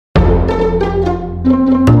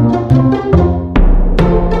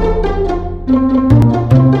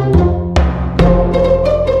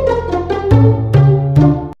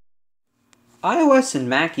iOS and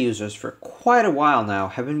Mac users for quite a while now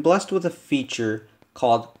have been blessed with a feature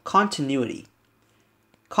called continuity.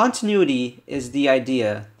 Continuity is the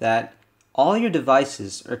idea that all your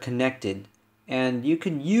devices are connected and you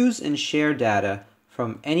can use and share data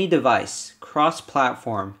from any device,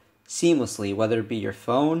 cross-platform, seamlessly, whether it be your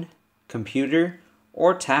phone, computer,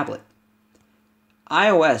 or tablet.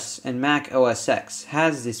 iOS and Mac OS X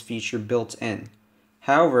has this feature built in.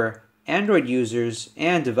 However, Android users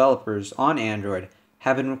and developers on Android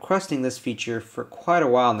have been requesting this feature for quite a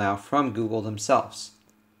while now from Google themselves.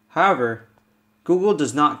 However, Google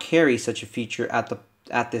does not carry such a feature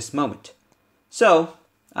at this moment. So,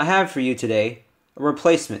 I have for you today a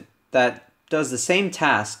replacement that does the same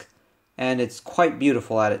task, and it's quite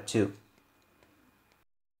beautiful at it too.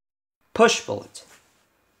 Pushbullet.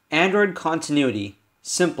 Android continuity,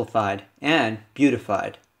 simplified and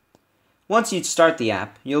beautified. Once you start the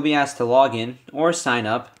app, you'll be asked to log in or sign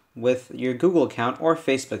up with your Google account or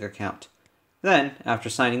Facebook account. Then, after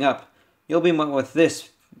signing up, you'll be met with this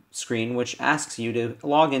screen which asks you to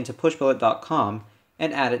log into pushbullet.com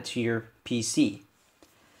and add it to your PC.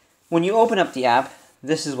 When you open up the app,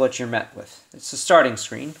 this is what you're met with. It's a starting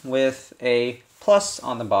screen with a plus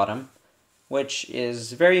on the bottom, which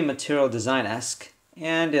is very material design-esque,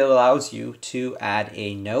 and it allows you to add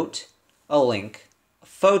a note, a link, a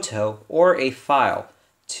photo, or a file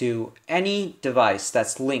to any device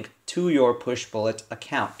that's linked to your Pushbullet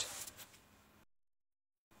account.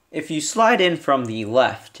 If you slide in from the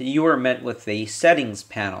left, you are met with the settings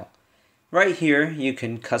panel. Right here, you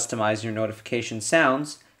can customize your notification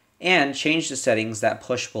sounds and change the settings that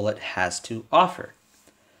Pushbullet has to offer.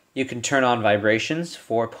 You can turn on vibrations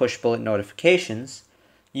for Pushbullet notifications.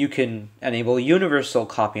 You can enable universal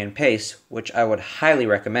copy and paste, which I would highly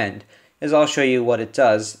recommend, as I'll show you what it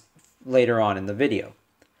does later on in the video.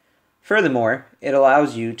 Furthermore, it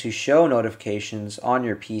allows you to show notifications on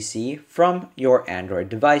your PC from your Android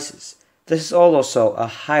devices. This is also a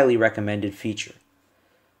highly recommended feature.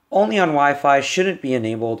 Only on Wi-Fi shouldn't be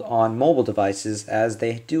enabled on mobile devices, as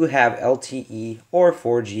they do have LTE or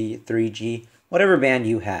 4G, 3G, whatever band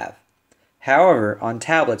you have. However, on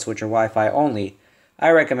tablets which are Wi-Fi only, I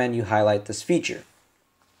recommend you highlight this feature.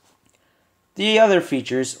 The other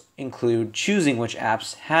features include choosing which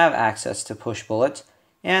apps have access to Pushbullet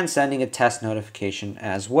and sending a test notification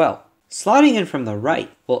as well. Sliding in from the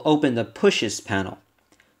right will open the Pushes panel.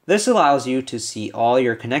 This allows you to see all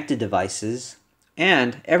your connected devices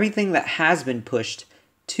and everything that has been pushed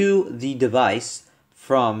to the device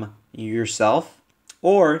from yourself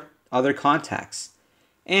or other contacts.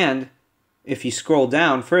 And if you scroll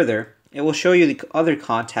down further, it will show you the other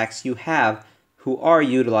contacts you have who are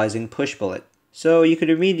utilizing Pushbullet, so you could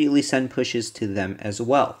immediately send pushes to them as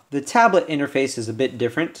well. The tablet interface is a bit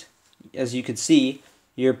different. As you can see,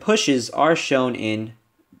 your pushes are shown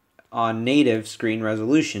on native screen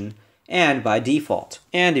resolution and by default.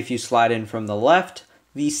 And if you slide in from the left,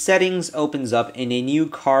 the settings opens up in a new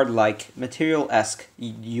card-like material-esque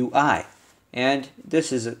UI. And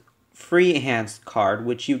this is a free-hand card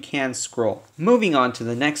which you can scroll. Moving on to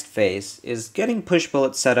the next phase is getting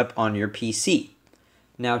Pushbullet set up on your PC.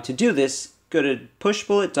 Now to do this, go to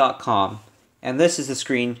pushbullet.com, and this is the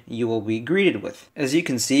screen you will be greeted with. As you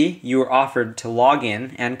can see, you are offered to log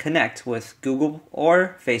in and connect with Google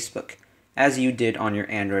or Facebook, as you did on your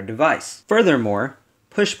Android device. Furthermore,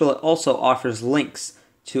 Pushbullet also offers links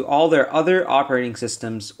to all their other operating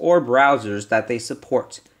systems or browsers that they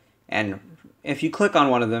support, and if you click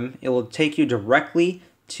on one of them, it will take you directly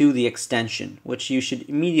to the extension, which you should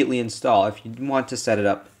immediately install if you want to set it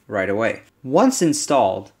up right away. Once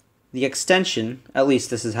installed, the extension, at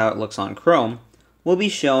least this is how it looks on Chrome, will be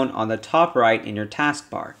shown on the top right in your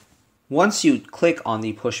taskbar. Once you click on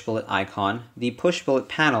the Pushbullet icon, the Pushbullet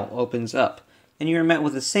panel opens up, and you are met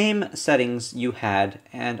with the same settings you had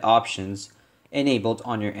and options enabled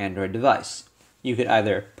on your Android device. You could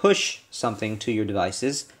either push something to your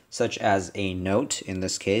devices, such as a note in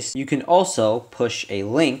this case. You can also push a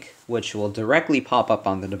link, which will directly pop up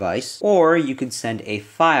on the device, or you could send a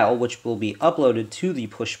file which will be uploaded to the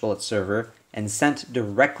Pushbullet server and sent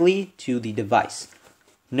directly to the device.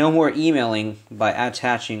 No more emailing by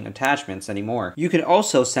attaching attachments anymore. You can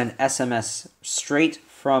also send SMS straight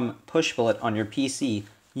from Pushbullet on your PC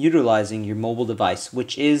utilizing your mobile device,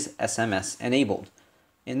 which is SMS enabled.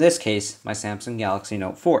 In this case, my Samsung Galaxy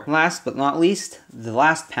Note 4. Last but not least, the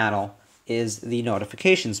last panel is the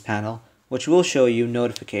notifications panel, which will show you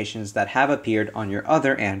notifications that have appeared on your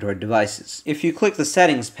other Android devices. If you click the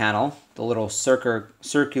settings panel, the little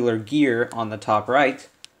circular gear on the top right,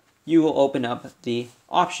 you will open up the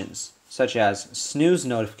options, such as snooze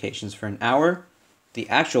notifications for an hour, the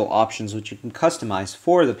actual options which you can customize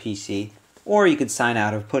for the PC, or you could sign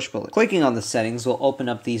out of Pushbullet. Clicking on the settings will open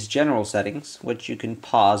up these general settings, which you can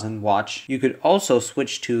pause and watch. You could also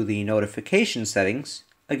switch to the notification settings.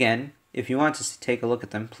 Again, if you want to take a look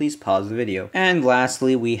at them, please pause the video. And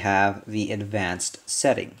lastly, we have the advanced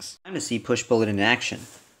settings. Time to see Pushbullet in action.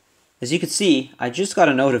 As you can see, I just got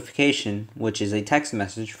a notification, which is a text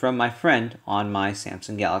message from my friend on my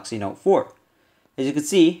Samsung Galaxy Note 4. As you can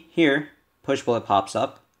see here, Pushbullet pops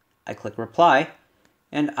up. I click reply,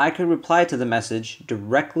 and I could reply to the message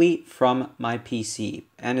directly from my PC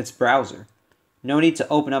and its browser. No need to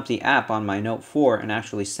open up the app on my Note 4 and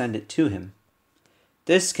actually send it to him.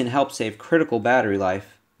 This can help save critical battery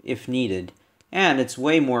life if needed, and it's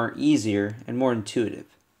way more easier and more intuitive.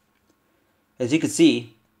 As you can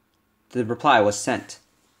see, the reply was sent,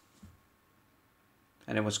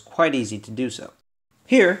 and it was quite easy to do so.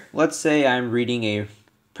 Here, let's say I'm reading a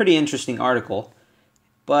pretty interesting article,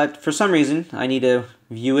 but for some reason I need to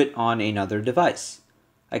view it on another device.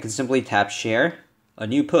 I can simply tap Share, a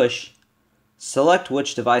new push, select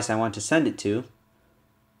which device I want to send it to,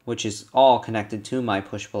 which is all connected to my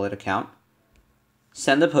Pushbullet account,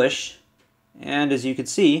 send the push, and as you can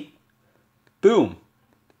see, boom!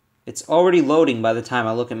 It's already loading by the time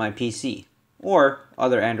I look at my PC or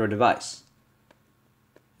other Android device.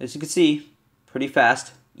 As you can see, pretty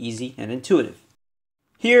fast, easy, and intuitive.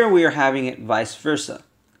 Here we are having it vice versa.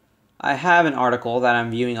 I have an article that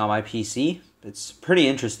I'm viewing on my PC. It's pretty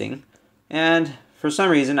interesting, and for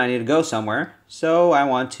some reason I need to go somewhere, so I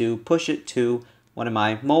want to push it to one of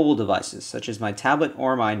my mobile devices, such as my tablet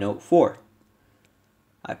or my Note 4.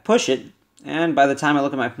 I push it, and by the time I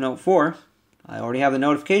look at my Note 4, I already have the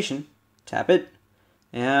notification, tap it,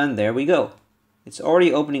 and there we go. It's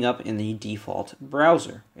already opening up in the default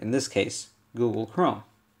browser, in this case, Google Chrome.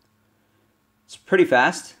 It's pretty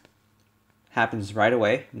fast, happens right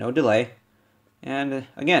away, no delay, and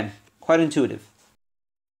again, quite intuitive.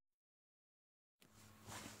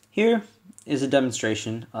 Here is a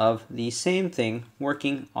demonstration of the same thing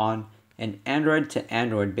working on an Android to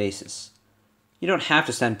Android basis. You don't have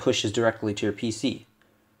to send pushes directly to your PC.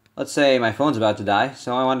 Let's say my phone's about to die,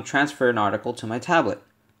 so I want to transfer an article to my tablet.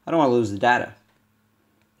 I don't want to lose the data.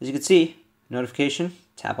 As you can see, notification,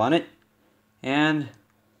 tap on it, and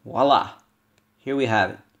voila! Here we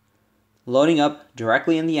have it. Loading up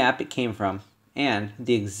directly in the app it came from, and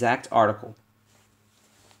the exact article.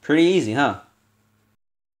 Pretty easy, huh?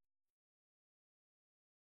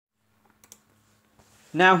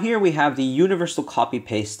 Now here we have the universal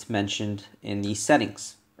copy-paste mentioned in the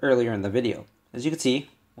settings earlier in the video. As you can see,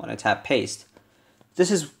 when I tap paste,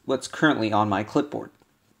 this is what's currently on my clipboard.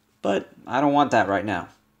 But I don't want that right now.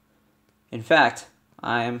 In fact,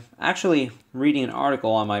 I'm actually reading an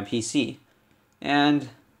article on my PC, and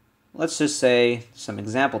let's just say some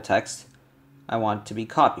example text I want to be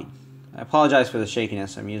copied. I apologize for the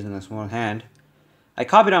shakiness, I'm using this one hand. I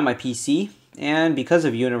copied on my PC, and because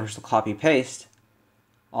of universal copy-paste,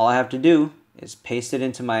 all I have to do is paste it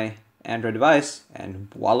into my Android device, and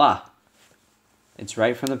voila! It's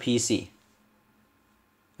right from the PC.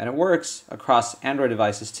 And it works across Android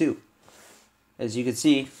devices too. As you can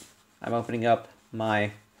see, I'm opening up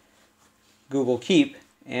my Google Keep,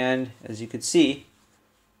 and as you can see,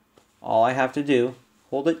 all I have to do,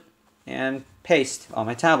 hold it and paste on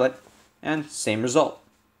my tablet, and same result.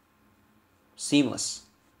 Seamless.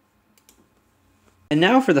 And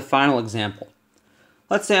now for the final example.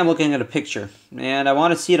 Let's say I'm looking at a picture, and I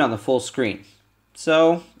want to see it on the full screen.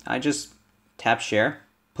 So I just tap Share,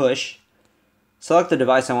 push, select the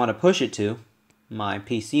device I want to push it to, my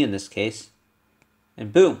PC in this case,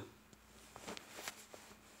 and boom.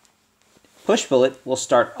 Pushbullet will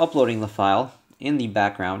start uploading the file in the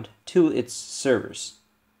background to its servers.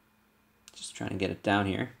 Just trying to get it down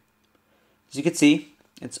here. As you can see,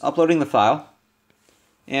 it's uploading the file,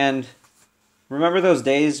 and remember those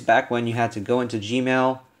days back when you had to go into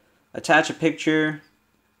Gmail, attach a picture,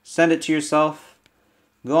 send it to yourself,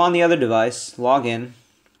 go on the other device, log in,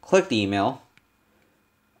 click the email,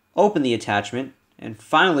 open the attachment, and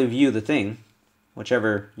finally view the thing,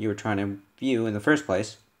 whichever you were trying to view in the first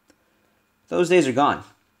place. Those days are gone.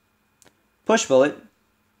 Pushbullet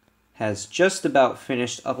has just about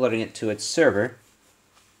finished uploading it to its server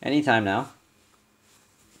anytime now.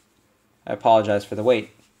 I apologize for the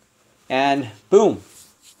wait. And boom!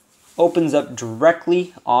 Opens up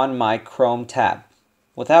directly on my Chrome tab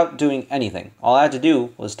without doing anything. All I had to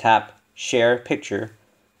do was tap Share Picture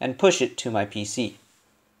and push it to my PC.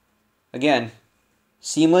 Again,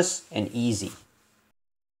 seamless and easy.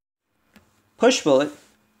 Pushbullet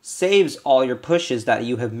saves all your pushes that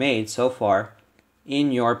you have made so far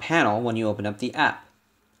in your panel when you open up the app.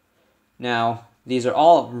 Now, these are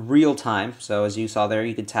all real time, so as you saw there,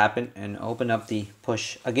 you could tap it and open up the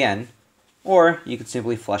push again, or you could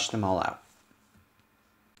simply flush them all out.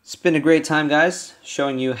 It's been a great time, guys,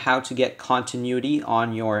 showing you how to get continuity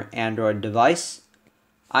on your Android device.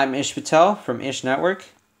 I'm Patel from Ish Network,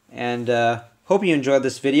 and hope you enjoyed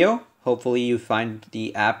this video. Hopefully you find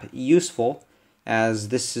the app useful, as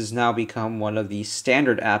this has now become one of the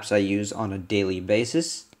standard apps I use on a daily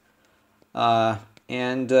basis.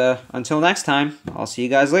 Until next time, I'll see you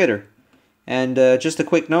guys later. And just a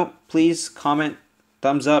quick note, please comment,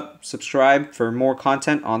 thumbs up, subscribe for more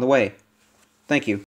content on the way. Thank you.